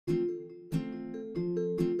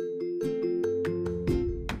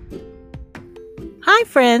Hi,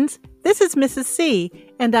 friends. This is Mrs. C,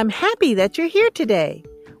 and I'm happy that you're here today.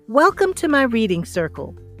 Welcome to my reading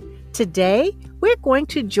circle. Today, we're going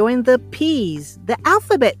to join the P's, the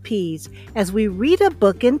alphabet P's, as we read a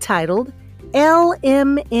book entitled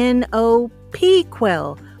LMNO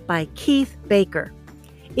Pequel by Keith Baker.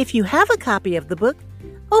 If you have a copy of the book,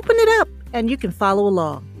 open it up and you can follow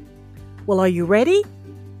along. Well, are you ready?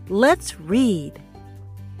 Let's read.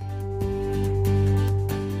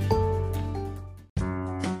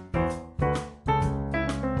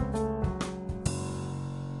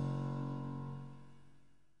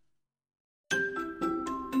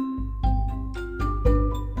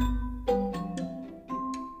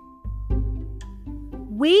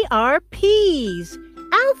 We are P's,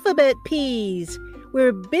 alphabet P's.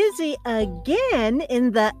 We're busy again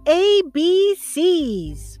in the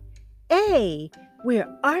ABCs. A, we're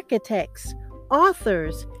architects,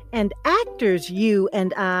 authors, and actors, you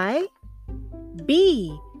and I.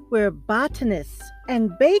 B, we're botanists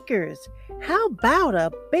and bakers. How about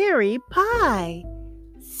a berry pie?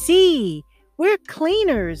 C, we're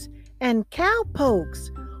cleaners and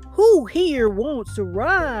cowpokes. Who here wants to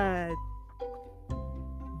ride?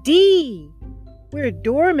 D, we're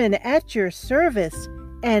doormen at your service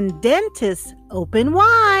and dentists open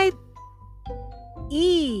wide.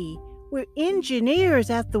 E, we're engineers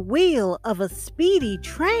at the wheel of a speedy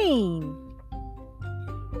train.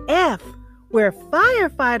 F, we're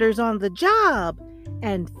firefighters on the job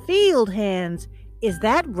and field hands. Is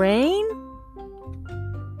that rain?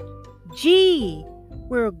 G,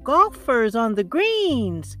 we're golfers on the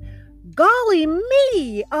greens. Golly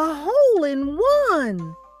me, a hole in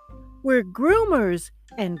one. We're groomers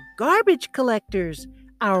and garbage collectors.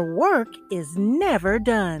 Our work is never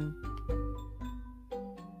done.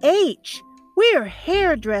 H, we're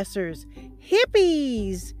hairdressers,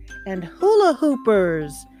 hippies, and hula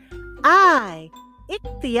hoopers. I,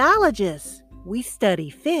 ichthyologists, we study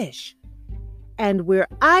fish. And we're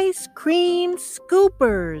ice cream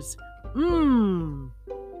scoopers.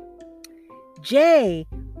 J,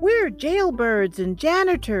 we're jailbirds and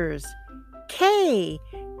janitors. K,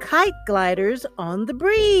 kite gliders on the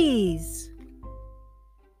breeze.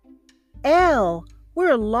 L,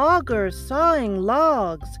 we're loggers sawing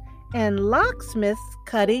logs and locksmiths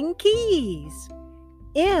cutting keys.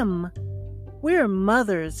 M, we're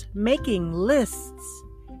mothers making lists.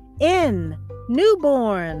 N,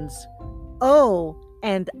 newborns. O,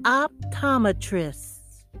 and optometrists.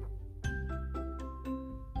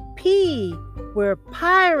 P, we're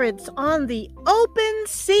pirates on the open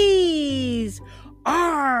seas.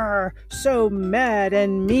 Arr, so mad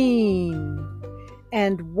and mean.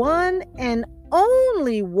 And one and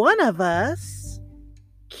only one of us,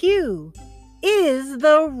 Q, is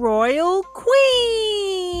the royal queen.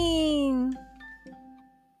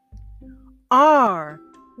 R,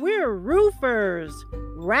 we're roofers,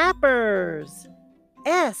 rappers.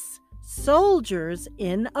 S, soldiers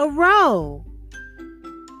in a row.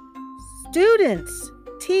 Students,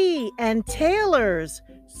 T, and tailors.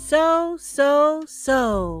 So.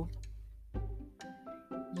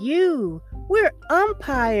 U, we're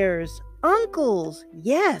umpires, uncles.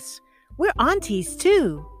 Yes, we're aunties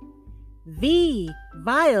too. V,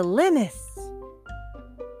 violinists.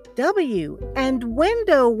 W, and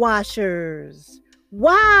window washers.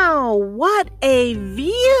 Wow, what a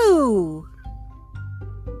view!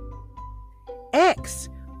 X,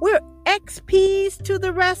 we're XPs to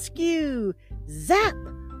the rescue. Zap,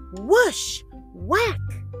 whoosh, whack.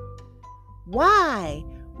 Y,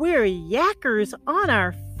 we're yackers on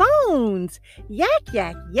our phones. Yak,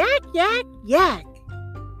 yak, yak, yak, yak.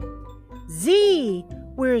 Z,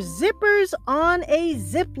 we're zippers on a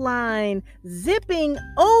zip line, zipping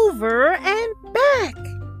over and back.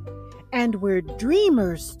 And we're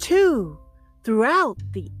dreamers too, throughout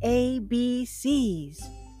the ABCs.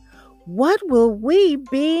 What will we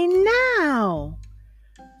be now?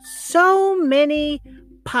 So many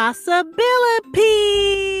possibilities.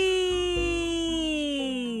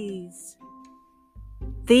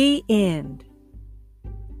 The end.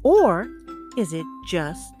 Or is it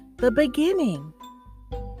just the beginning?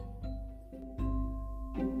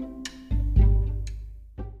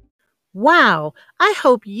 Wow, I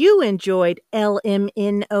hope you enjoyed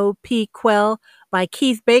LMNO Pequel by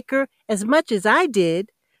Keith Baker as much as I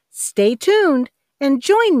did. Stay tuned and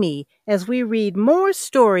join me as we read more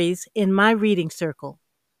stories in my reading circle.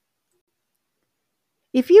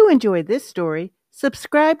 If you enjoyed this story,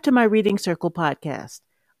 subscribe to my Reading Circle podcast.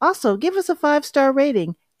 Also, give us a 5-star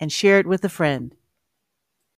rating and share it with a friend.